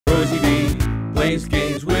plays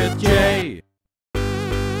games with Jay.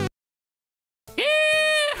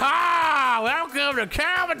 Yeehaw! Welcome to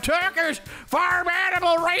Calvin Tucker's Farm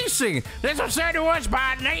Animal Racing. This was sent to us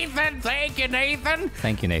by Nathan. Thank you, Nathan.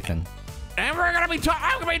 Thank you, Nathan. And I'm gonna be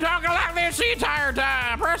talking like this the entire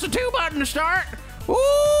time. Press the 2 button to start.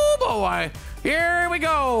 Ooh boy, here we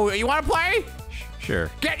go. You want to play? Sure.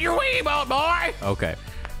 Get your Wiimote, boy. Okay.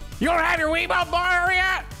 You don't have your Wiimote, boy,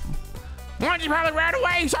 yet? Mungie probably ran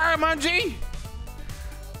away. Sorry, Mungie.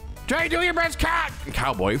 Try to do your best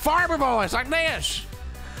cowboy farmer voice like this.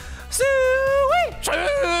 Sue-wee!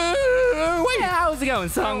 Sue-wee! How's it going,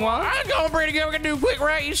 SungWon? I'm going pretty good. We're gonna do a quick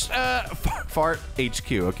race. Fart HQ.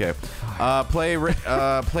 Okay.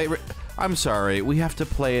 I'm sorry. We have to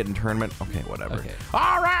play it in tournament. Okay, whatever. Okay.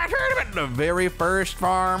 All right, tournament. The very first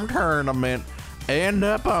farm tournament. End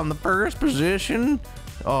up on the first position.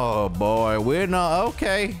 Oh boy, we're not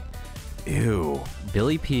okay. Ew.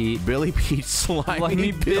 Billy Pete.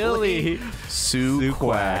 Slimy Billy. Sue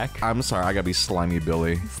Quack. Quack. I'm sorry, I gotta be Slimy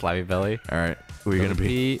Billy. Slimy Billy. All right, who are you gonna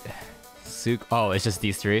be? Pete. Sue. Oh, it's just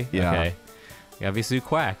these three? Yeah. Okay. You gotta be Sue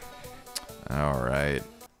Quack. All right.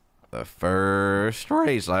 The first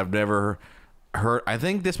race. I've never heard. I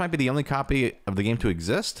think this might be the only copy of the game to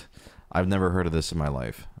exist. I've never heard of this in my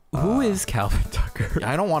life. Who is Calvin Tucker?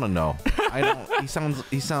 I don't want to know. I don't.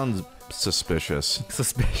 He sounds suspicious.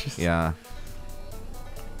 Suspicious. Yeah.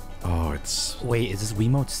 Oh, it's. Wait, is this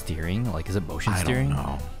Wiimote steering? Like, is it motion steering? I don't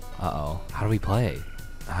know. Uh-oh. How do we play?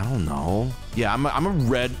 I don't know. Yeah, I'm a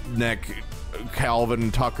redneck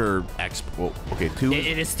Calvin Tucker expo. Okay, two.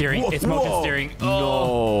 It is steering. It's motion steering.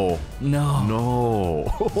 No. No.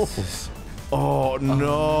 No. Oh no!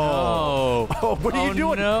 No. Oh, what are you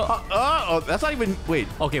doing? No. Oh, that's not even. Wait.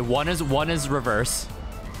 Okay, one is reverse.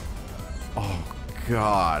 Oh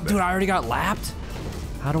God! Dude, I already got lapped.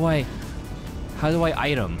 How do I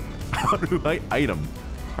item? How do I item?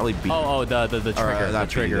 Probably B. Oh, the trigger, the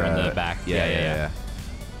trigger on the back. Yeah.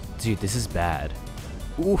 Dude, this is bad.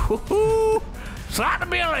 Ooh,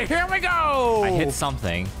 Slimy Billy, here we go. I hit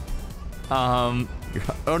something. Oh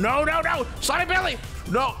no! Slimy Billy!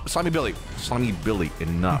 No, Slimy Billy,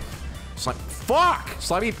 enough. Fuck!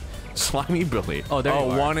 Slimy Billy. Oh, there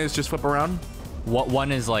you are. One is just flip around. What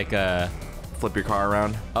one is like Flip your car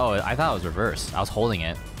around. Oh, I thought it was reverse. I was holding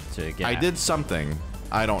it to get. I did something.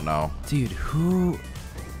 I don't know. Dude, who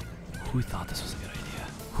thought this was a good idea?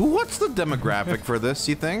 What's the demographic for this?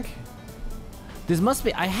 You think? This must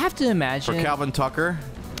be. I have to imagine. For Calvin Tucker.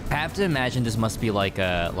 I have to imagine this must be like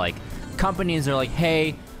companies are like,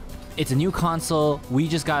 hey, it's a new console. We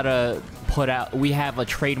just gotta put out. We have a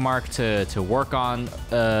trademark to work on,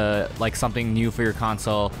 like something new for your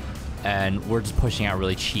console, and we're just pushing out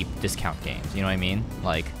really cheap discount games. You know what I mean?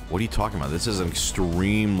 Like, what are you talking about? This is an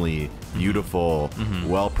extremely beautiful,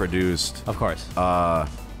 well-produced. Of course. Are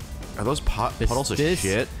those puddles of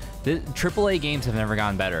shit? AAA games have never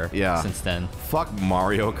gotten better. Yeah. Since then. Fuck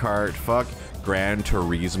Mario Kart. Fuck Gran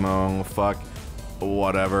Turismo. Fuck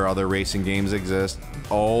whatever other racing games exist.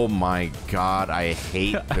 Oh my God, I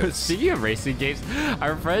hate this. Speaking of racing games,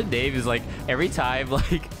 our friend Dave is like, every time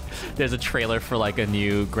like there's a trailer for like a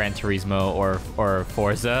new Gran Turismo or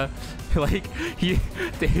Forza, like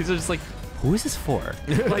Dave's just like, who is this for?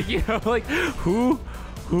 Like, you know, like who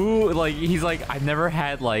like, he's like, I've never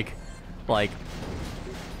had like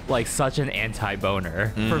such an anti-boner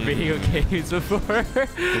for video games before.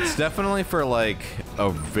 It's definitely for like a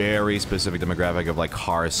very specific demographic of like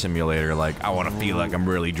car simulator. Like, I want to feel like I'm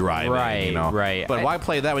really driving, right, you know? Right. But why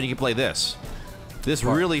play that when you can play this? This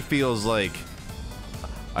really feels like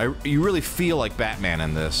you really feel like Batman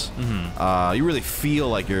in this. You really feel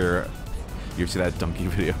like you see that donkey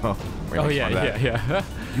video? Oh yeah.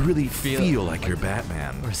 You really feel like you're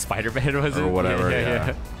Batman or Spider-Man, was it? Or whatever.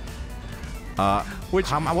 Yeah. What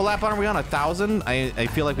lap are we on? 1,000? I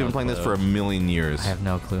feel like we've been playing this for a million years. I have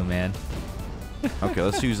no clue, man. Okay,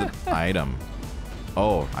 let's use an item.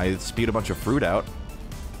 Oh, I spewed a bunch of fruit out.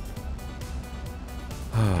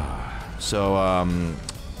 So,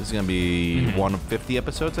 this is gonna be one of 50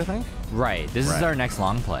 episodes, I think. Right. This is our next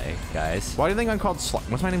long play, guys. Why do you think I'm called?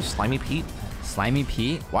 What's my name? Slimy Pete. Slimy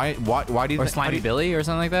Pete? Why do you? Or Slimy Billy or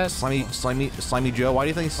something like that? Slimy Joe. Why do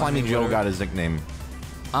you think Slimy Joe got his nickname?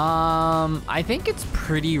 I think it's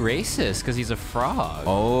pretty racist because he's a frog.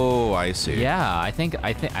 Oh, I see. Yeah, I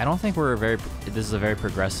don't think we're this is a very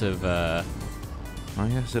progressive. Oh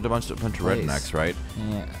yeah, it's a bunch of rednecks, right?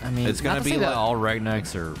 Yeah, I mean, it's gonna not to be say like that all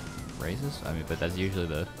rednecks are racist. I mean, but that's usually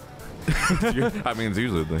the. I mean, it's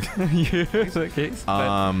usually the case.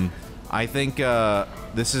 I think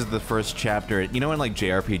this is the first chapter. You know, in like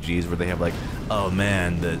JRPGs where they have like, oh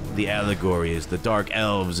man, the allegory is the dark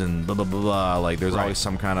elves and blah blah blah blah. Like, there's always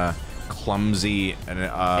some kind of clumsy and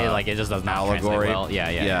it just does not allegory. Well.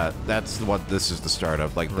 Yeah. That's what this is the start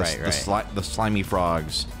of. Like the slimy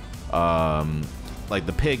frogs. Like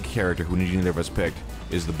the pig character who neither of us picked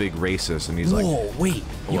is the big racist, and he's like, whoa, wait,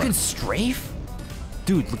 you what? can strafe?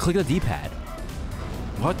 Dude, click the D-pad.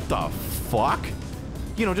 What the fuck?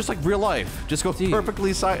 You know, just like real life. Just go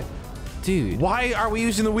perfectly side. Dude. Why are we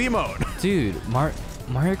using the Wiimote? Dude,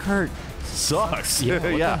 Mario Kart sucks. Yeah,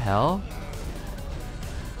 what the hell?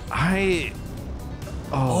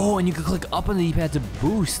 Oh, and you can click up on the D-pad to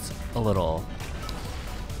boost a little.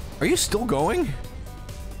 Are you still going?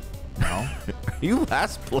 No. Are you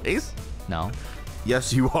last place? No.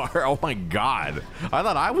 Yes, you are. Oh my god. I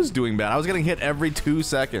thought I was doing bad. I was getting hit every 2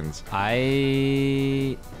 seconds.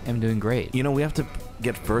 I am doing great. You know, we have to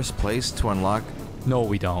get first place to unlock. No,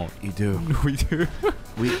 we don't. You do. We do.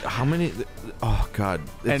 How many? Oh god.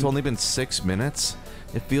 It's only been 6 minutes.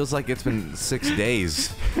 It feels like it's been 6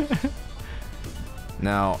 days.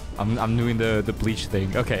 Now, I'm doing the bleach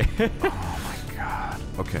thing. Okay. Oh my god.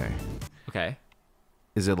 Okay. Okay.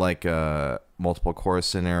 Is it like a multiple course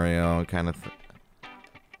scenario kind of thing?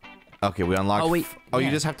 Okay, we unlocked. Oh, wait. You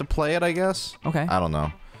just have to play it, I guess? Okay. I don't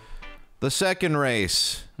know. The second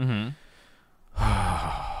race. Mm-hmm.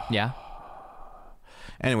 Yeah.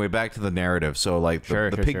 Anyway, back to the narrative. So, like,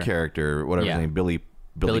 the pig character, whatever his name, Billy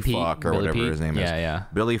Fuck or whatever his name is. Yeah.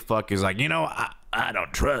 Billy Fuck is like, you know, I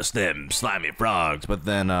don't trust them slimy frogs. But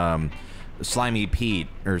then, Slimy Pete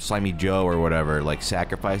or Slimy Joe or whatever, like,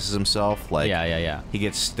 sacrifices himself. Like, yeah. He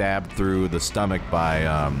gets stabbed through the stomach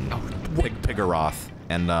by Piggeroth,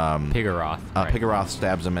 and Piggeroth. Right. Piggeroth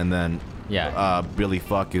stabs him, and then Billy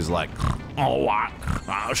Fuck is like, oh,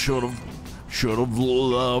 I should have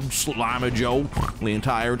loved Slimy Joe the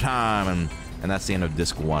entire time, and that's the end of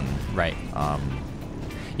disc 1. Right.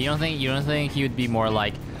 You don't think he would be more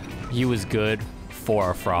like he was good for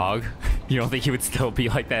a frog? You don't think he would still be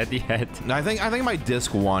like that at the end? No, I think by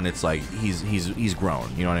disc 1, it's like he's grown.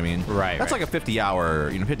 You know what I mean? Right. That's like a 50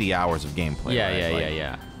 hours of gameplay.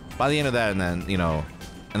 Yeah, right? By the end of that,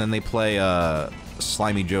 and then they play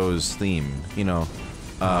Slimy Joe's theme. You know.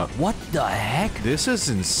 What the heck? This is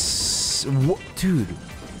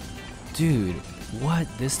dude, what?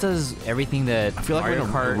 This does everything that I feel like Mario we're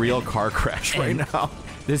in Kart a real car crash right now.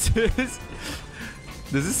 This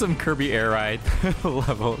is some Kirby Air Ride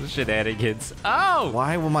level shenanigans. Oh!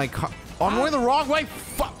 Why will my car? Oh, I'm going the wrong way.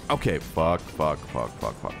 Fuck. Okay. Fuck. It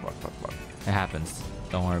happens.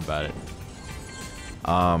 Don't worry about it.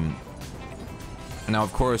 Now,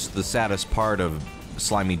 of course, the saddest part of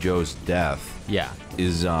Slimy Joe's death. Yeah.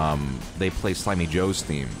 Is they play Slimy Joe's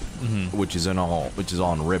theme, which is all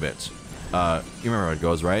in rivets. You remember how it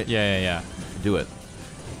goes, right? Yeah. Do it.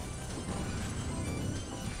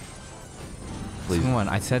 Please. Come on,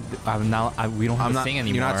 I said I'm not. We don't have to sing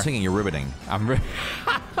anymore. You're not singing. You're riveting.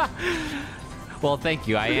 Well, thank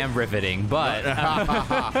you. I am riveting, but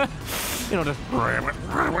you know, just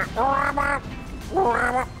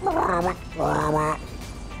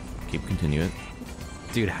continue it.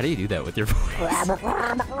 Dude, how do you do that with your voice? I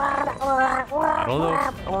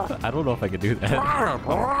don't know if I could do that.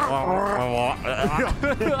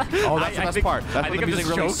 Oh, that's the best part. That's when the music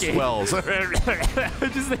really swells.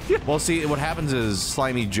 Well, see, what happens is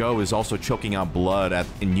Slimy Joe is also choking out blood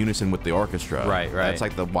in unison with the orchestra. Right. That's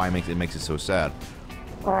like why it makes it so sad.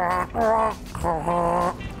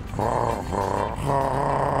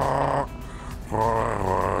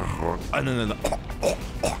 And then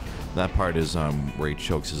that part is where he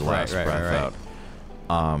chokes his last breath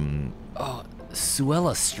out.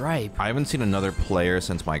 Suella Stripe. I haven't seen another player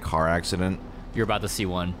since my car accident. You're about to see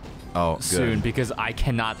one. Oh, soon, good. because I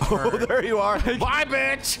cannot turn. Oh, there you are. Bye,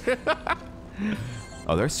 bitch.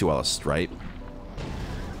 Oh, there's Suella Stripe.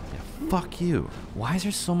 Yeah, fuck you. Why is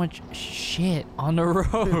there so much shit on the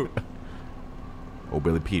road? Oh,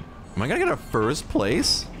 Billy Pete. Am I gonna get a first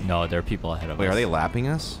place? No, there are people ahead of us. Wait, are they lapping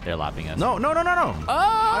us? They're lapping us. No. Oh!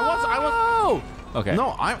 I was. Okay.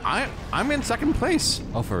 No, I'm in second place.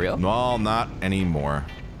 Oh, for real? No, not anymore.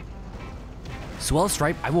 Suella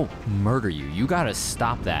Stripe, I will murder you. You gotta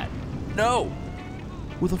stop that. No!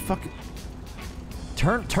 Who the fuck?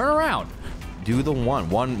 Turn around. Do the one.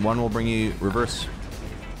 One will bring you reverse.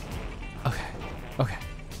 Okay.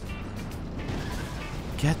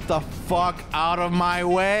 Get the fuck out of my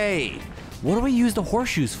way. What do we use the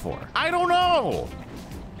horseshoes for? I don't know.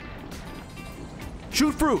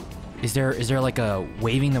 Shoot fruit. Is there like a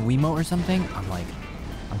waving the Wiimote or something?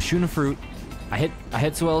 I'm shooting fruit. I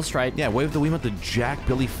hit Swell Stripe. Yeah, wave the Wiimote to jack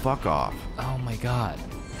Billy fuck off. Oh my god.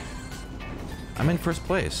 I'm in first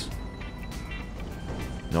place.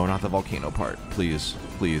 No, not the volcano part. Please,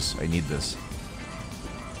 please, I need this.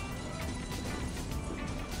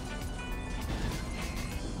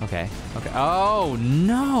 Okay. Okay. Oh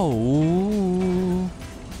no.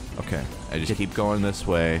 Okay, I just keep going this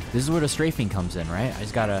way. This is where the strafing comes in, right? I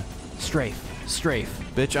just gotta strafe.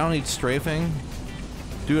 Bitch, I don't need strafing.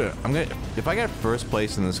 Dude, if I get first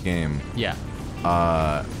place in this game, Yeah.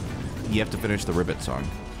 you have to finish the Ribbit song.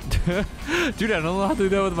 Dude, I don't know how to do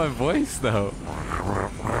that with my voice though.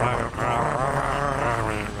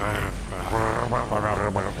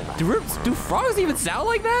 Do frogs even sound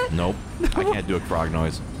like that? Nope, I can't do a frog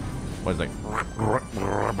noise. What is it like?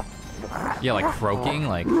 Yeah, like croaking,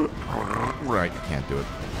 like. Right, I can't do it.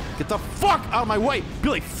 Get the fuck out of my way,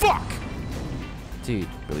 Billy. Fuck. Dude,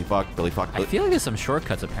 Billy fuck. Billy fuck. I feel like there's some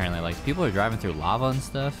shortcuts apparently. Like people are driving through lava and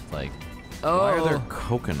stuff. Like, Why are there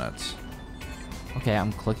coconuts? Okay,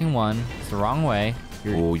 I'm clicking one. It's the wrong way.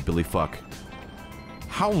 Oh, Billy fuck.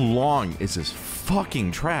 How long is this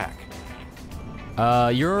fucking track?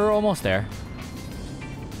 You're almost there.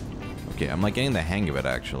 Okay, I'm like getting the hang of it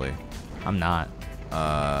actually. I'm not.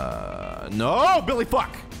 No, Billy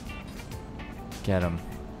fuck. Get him.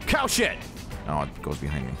 Cow shit. Oh, it goes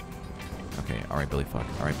behind me. Okay, all right, Billy fuck.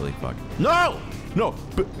 All right, Billy fuck. No, no.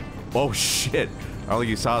 Oh shit. I don't think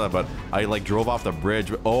you saw that, but I like drove off the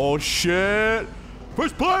bridge. Oh shit.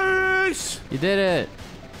 First place. You did it.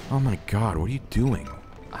 Oh my god, what are you doing?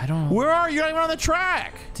 I don't know. Where are you? You're not even on the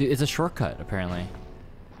track. Dude, it's a shortcut apparently.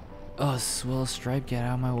 Oh, Swell Stripe, get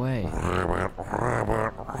out of my way.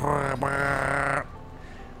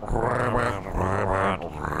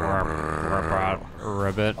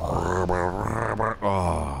 Ribbit.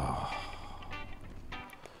 Oh.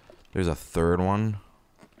 There's a third one.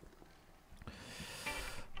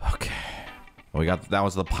 Okay. We got that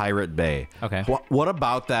was the Pirate Bay. Okay. What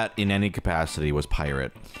about that in any capacity was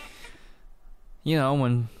pirate? You know,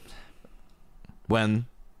 when I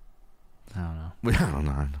don't know.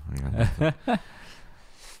 I don't know.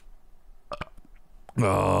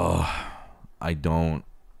 Oh, I don't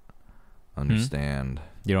understand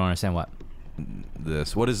You don't understand what?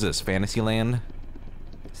 this. What is this? Fantasyland?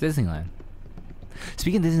 It's Disneyland.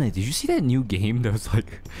 Speaking of Disneyland, did you see that new game that was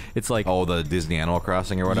like, it's like, Oh, the Disney Animal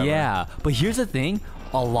Crossing or whatever? yeah. But here's the thing,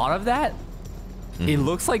 a lot of that, it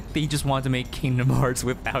looks like they just wanted to make Kingdom Hearts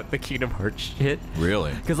without the Kingdom Hearts shit.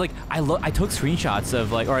 Really? Because like I took screenshots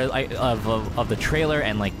of like of the trailer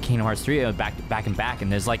and like Kingdom Hearts 3 back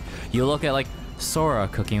and there's like you look at like Sora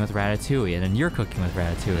cooking with Ratatouille and then you're cooking with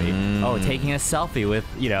Ratatouille. Oh, taking a selfie with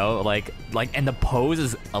like and the pose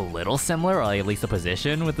is a little similar, or like at least the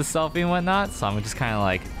position with the selfie and whatnot. So I'm just kind of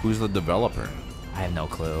like, Who's the developer? I have no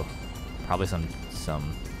clue. Probably some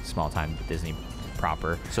small time Disney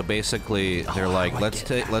proper. So basically, they're like,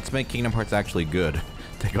 let's make Kingdom Hearts actually good.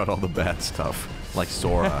 Take out all the bad stuff, like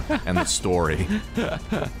Sora and the story.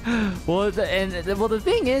 Well, the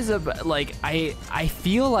thing is, like, I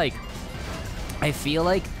feel like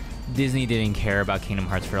Disney didn't care about Kingdom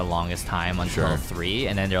Hearts for the longest time until 3,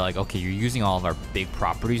 and then they're like, okay, you're using all of our big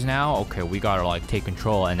properties now. Okay, we gotta like take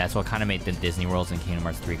control, and that's what kind of made the Disney Worlds in Kingdom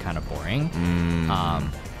Hearts 3 kind of boring.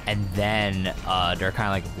 And then they're kind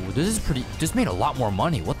of like, well, this made a lot more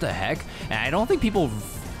money. What the heck? And I don't think people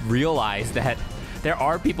realize that there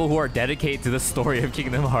are people who are dedicated to the story of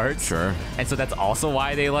Kingdom Hearts. Sure. And so that's also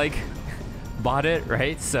why they like bought it,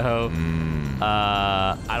 right? So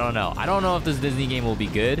I don't know. I don't know if this Disney game will be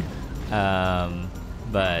good,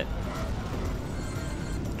 but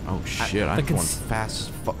Oh shit! I'm going fast.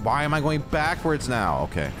 Why am I going backwards now?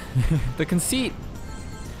 Okay. the conceit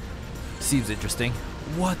seems interesting.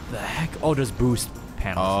 What the heck? Oh, there's boost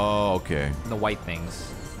panels. Oh, okay. The white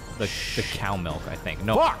things. The cow milk, I think.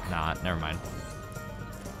 No, Fuck! not. Never mind.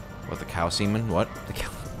 What, the cow semen? What? The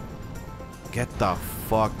cow. Get the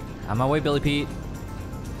fuck. On my way, Billy Pete.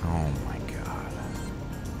 Oh my god.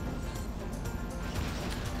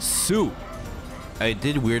 Sue. It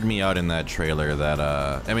did weird me out in that trailer that,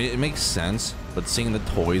 I mean, it makes sense, but seeing the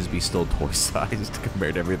toys be still toy-sized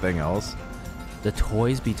compared to everything else. The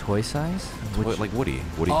toys be toy size? Like Woody.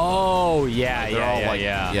 Oh, yeah, They're all like,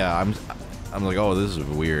 yeah. Yeah, I'm like, oh, this is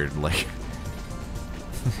weird. Like,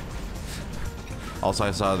 also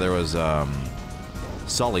I saw there was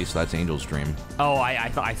Sully, so that's Angel's Dream. Oh, I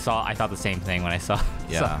thought the same thing when I saw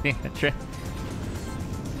Yeah. the trailer.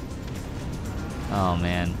 Oh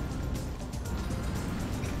man.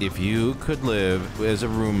 If you could live as a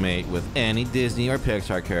roommate with any Disney or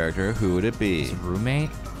Pixar character, who would it be? His roommate?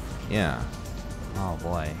 Yeah. Oh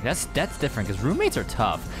boy, that's different because roommates are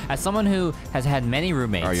tough. As someone who has had many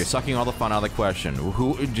roommates, You're sucking all the fun out of the question.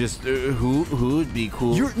 Who would be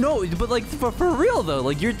cool? No, but like for real though,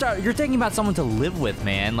 like you're thinking about someone to live with,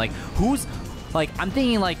 man. Like who's, like I'm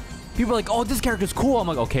thinking like people are like, oh, this character's cool. I'm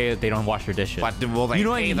like, okay, they don't wash their dishes. But will they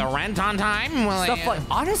pay the rent on time? Will Stuff like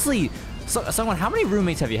honestly, someone. How many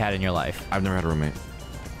roommates have you had in your life? I've never had a roommate.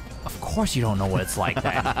 Of course you don't know what it's like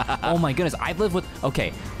then. Oh my goodness, I've lived with,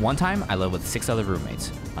 okay, one time I lived with 6 other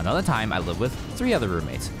roommates. Another time I lived with 3 other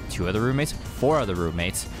roommates. 2 other roommates, 4 other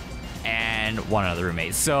roommates, and 1 other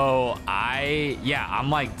roommate. So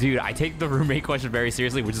I'm like, dude, I take the roommate question very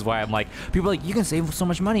seriously, which is why I'm like, people are like, you can save so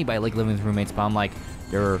much money by like living with roommates, but I'm like,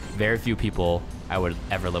 there are very few people I would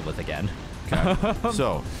ever live with again. Okay.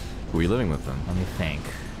 So, who are you living with then? Let me think.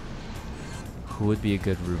 Who would be a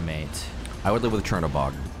good roommate? I would live with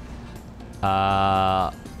Chernobog.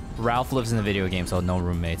 Ralph lives in the video game, so no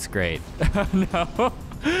roommates. Great. No.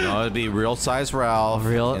 No, it'd be real size Ralph. In the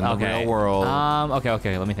real world.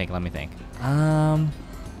 Okay. Let me think.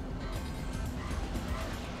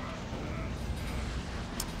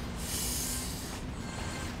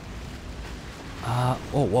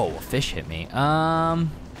 Oh, whoa, a fish hit me.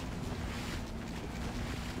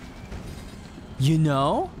 You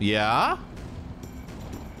know? Yeah?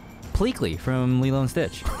 Pleakley from Lilo and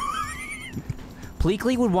Stitch.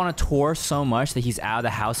 Pleakley would want to tour so much that he's out of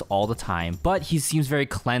the house all the time, but he seems very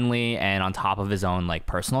cleanly and on top of his own like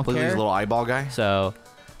personal care. Pleakley's a little eyeball guy? So,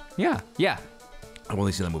 yeah. I've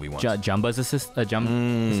only seen that movie once. Jumba's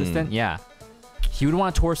assistant, yeah. He would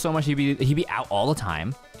want to tour so much he'd be out all the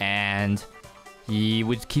time, and he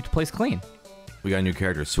would keep the place clean. We got a new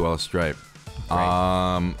character, Suella Stripe.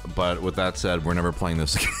 But with that said, we're never playing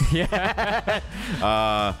this again.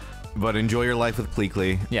 Yeah. But enjoy your life with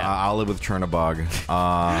Pleakley. Yeah. I'll live with Chernobog.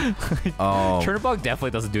 Chernobog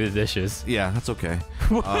definitely doesn't do the dishes. Yeah, that's okay.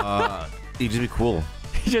 He'd just be cool.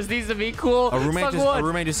 He just needs to be cool. A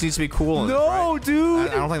roommate just needs to be cool. No, right?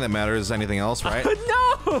 dude. I don't think that matters anything else, right?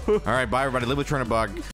 No. All right, bye everybody. Live with Chernobog.